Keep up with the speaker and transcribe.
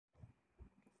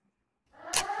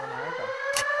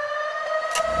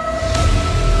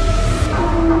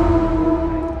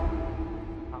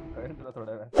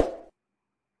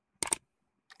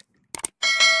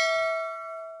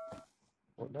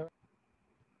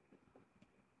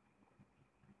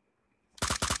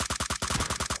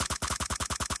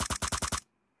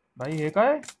भाई हे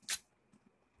काय?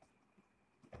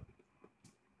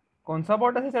 कौन सा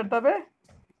बॉट ऐसे चढ़ता बे?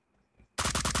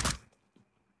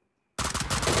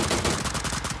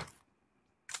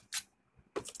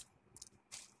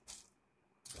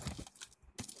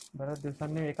 बऱ्याच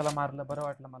दिवसांनी एकाला मारलं, बरं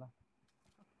वाटलं मला.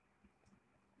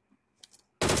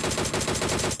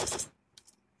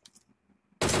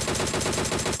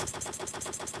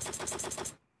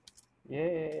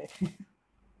 ये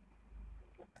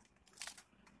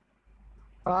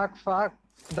फाक फाक.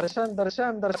 दर्शन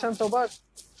दर्शन दर्शन सोबत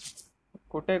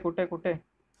कुठे कुठे कुठे?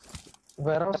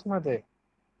 वेअरहाऊस मध्ये.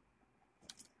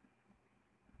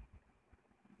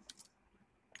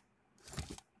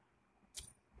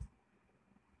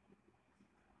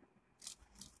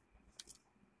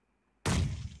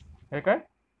 हे काय?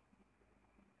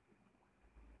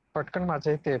 पटकन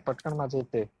माझ्या इथे, पटकन माझ्या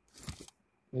इथे.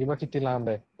 ही बघ किती लांब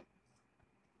आहे.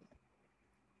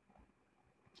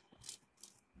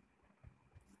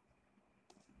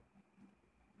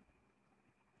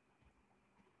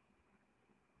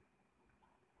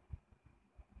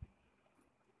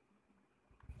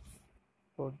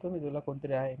 बोलतो मी तुला,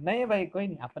 कोणतरी आहे. नाही भाई, कोई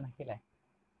नाही, आपण अकेला आहे.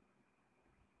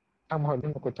 थांब, हलू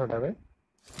नको थोडा वेळ,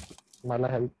 मला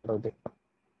हेल्प करू दे.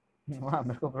 हाँ,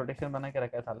 मेरे को प्रोटेक्शन बना के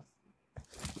रखा है साला.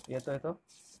 ये तो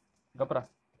गपरा.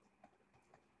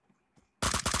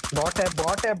 बॉट है,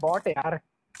 बॉट है, बॉट है यार.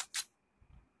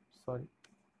 सॉरी.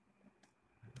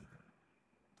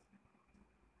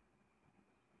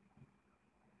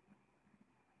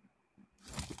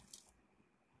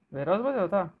 वेअरहाऊस मध्ये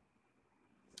होता.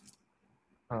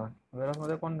 हाँ, वेअरहाऊस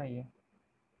मध्ये कोण नाहीये.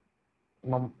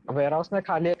 वेअरहाऊस में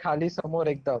खाली आहे, खाली समोर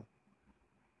एकदम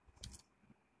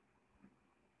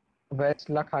वेस्ट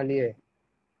ला खाली आहे.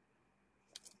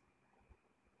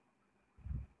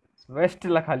 वेस्ट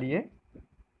ला खाली आहे.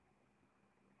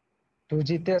 तू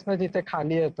जिथे ना जिथे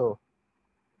खाली आहे तो.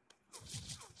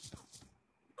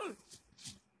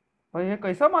 भाई ये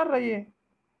कैसा मार रही है?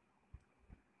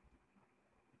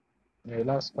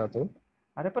 मेलास का तू?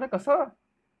 अरे पण कसं?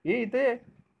 ये इथे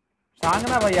सांग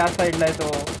ना भाई, या साईडला आहे तो.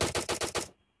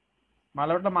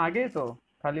 मला वाटलं मागे येतो.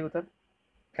 खाली उतर.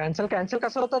 कॅन्सल कॅन्सल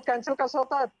कसं होतात, कॅन्सल कसं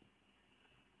होतात?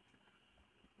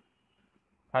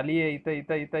 खाली आहे, इथं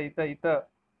इथं इथं इथं इथं.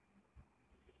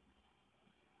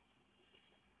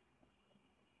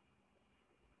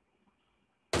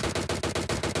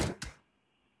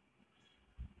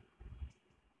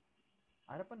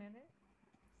 अरे पण येणे.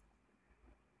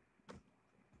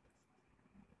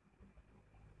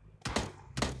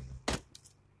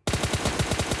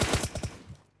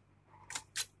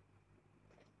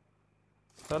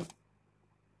 चल.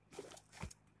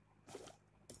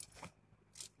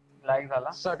 लाईक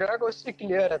झाला. सगळ्या गोष्टी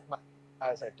क्लिअर आहेत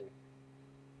माझ्यासाठी.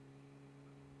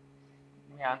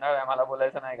 मी आंधळ आहे, मला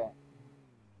बोलायचं नाही काय.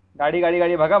 गाडी गाडी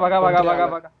गाडी, भगा भगा भगा कोणतरी भगा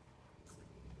आलं. भगा.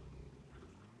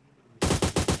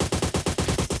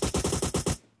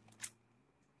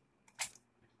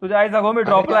 तुझ्या आईचा गो मी अरे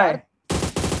ड्रॉपला आहे. यार,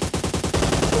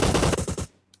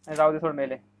 नाही, जाऊ दे, सोड,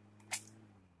 मेले.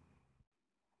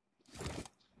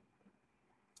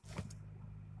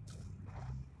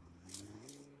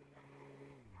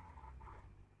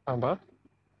 थांबा.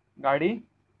 गाडी.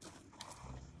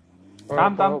 पळो,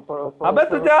 थांब थांब. पळो, पळो, पळो, अबे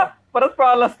पळो, तुझ्या पळो. परत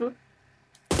पळालास तू.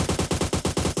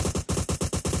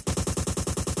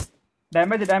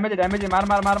 डॅमेज डॅमेज डॅमेज, मार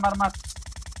मार मार मार मार.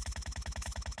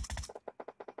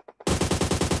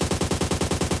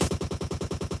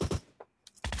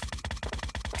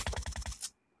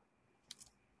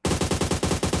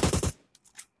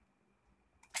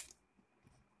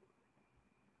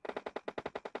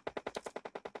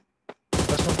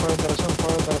 दर्शन पळो, दर्शन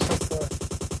पळो, दर्शन पळो.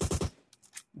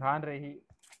 घाण रे ही.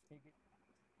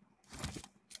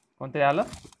 कोणतरी आलं.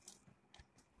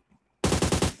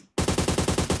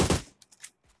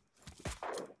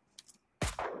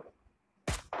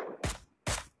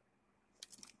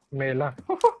 मेला.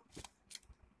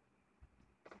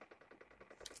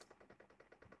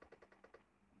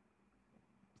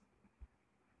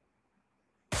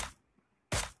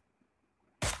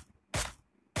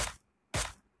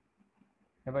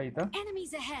 हे बाई इथं.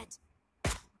 Enemies ahead.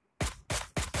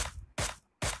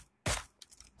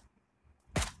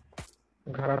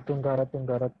 घरातून घरातून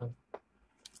घरातून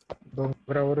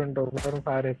डोंगरावरून डोंगरावरून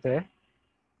फायर येते.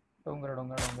 डोंगर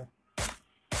डोंगर डोंगर.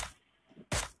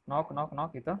 नॉक नॉक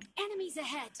नॉक इथं. Enemies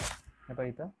ahead. हे बाई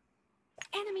इथं.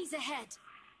 Enemies ahead.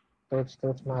 तोच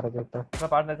तोच महाराज होता. तुझा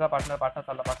पार्टनर पार्टनर पार्टनर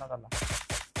चालला, पार्टनर चालला.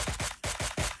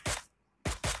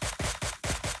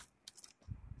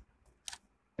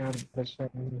 दर्शन.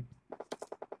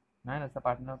 नाही ना,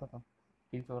 पार्टनर होता तो.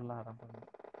 किल चोरला आराम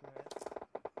करून.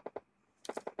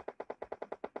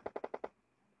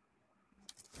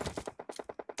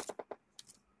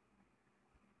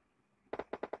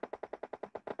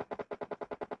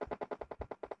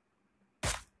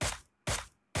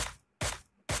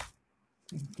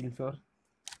 किल चोर.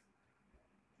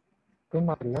 तू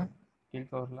मारला. किल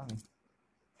चोरला मी.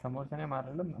 समोरच्याने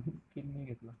मारलं ना, किल मी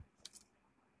घेतला.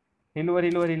 हिलवर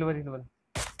हिलवर हिलवर हिलवर.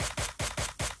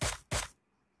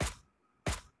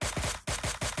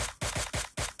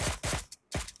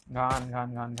 घाण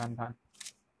घाण घाण घाण घाण.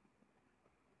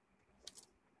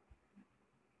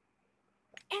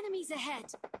 Enemies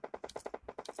ahead.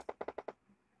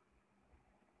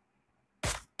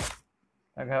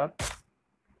 त्या घरात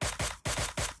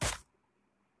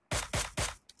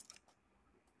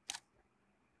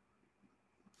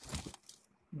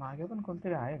मागे पण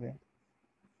कोणतरी आहे बे.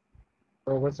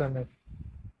 दोघच जण आहेत.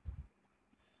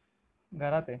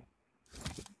 घरात आहे.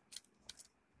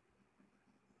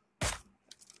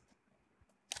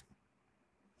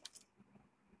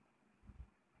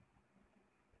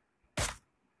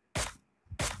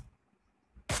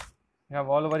 या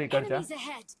वॉलवर इकडच्या Enemies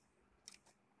ahead.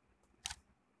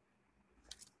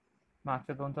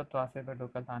 मागच्या दोनचा त्रास आहे बे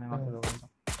डोक्यात आणि मागच्या दोघांचा.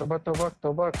 तो बघ तो बघ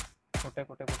तो बघ. कुठे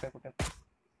कुठे कुठे कुठे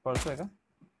पळतोय का?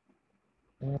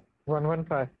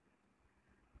 115.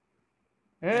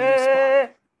 ए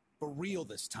For real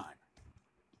this time.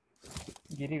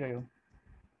 गिरी गयो.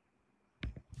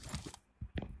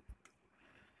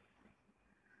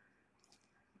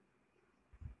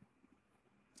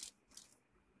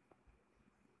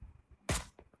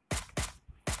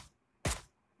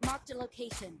 Marked a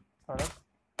location. सड़क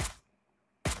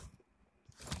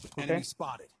कुठे? Enemy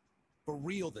spotted. For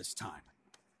real this time.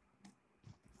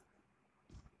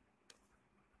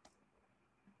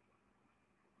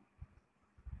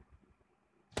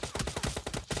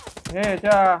 हे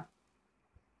ह्याच्या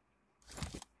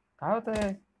काय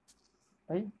होतंय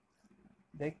भाई?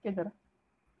 देख के जरा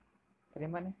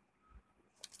प्रेमाने.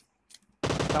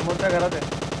 समोरच्या घरात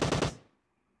आहे.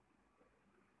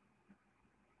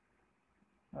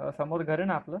 समोर घर आहे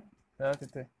ना आपलं जरा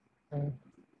तिथे.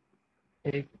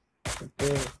 एक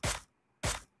ते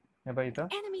हे बाई इथं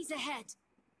Enemies ahead.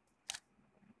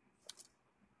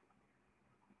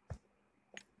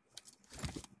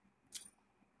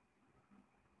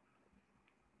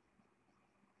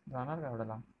 जाणार का एवढ्या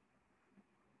लांब?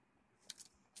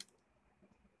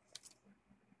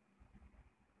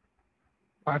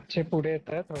 पाचशे पुढे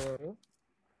येतात हळूहळू.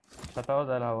 छतावर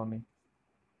जायला हवं मी.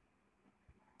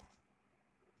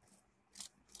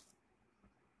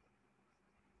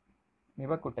 मी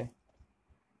बघ कुठे.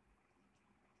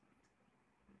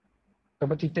 तो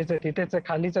बघ तिथेच आहे तिथेच आहे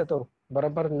खालीच आहे तो.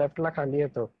 बरोबर लेफ्टला खाली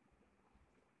येतो.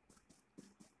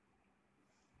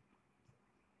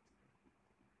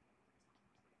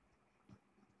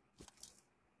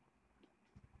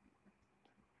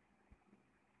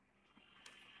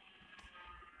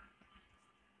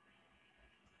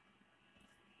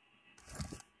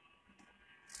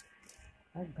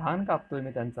 काय घाण कापतोय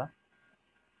मी त्यांचा.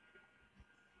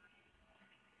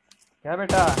 क्या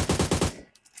बेटा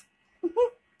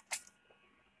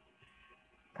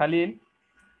खाली येईल.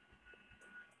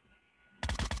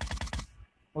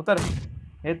 उतर.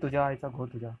 हे तुझ्या आईचा घो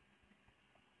तुझ्या.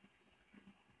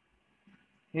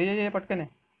 ये पटकन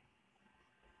आहे.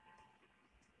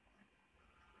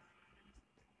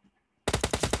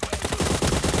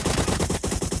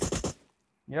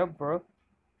 Yep, bro.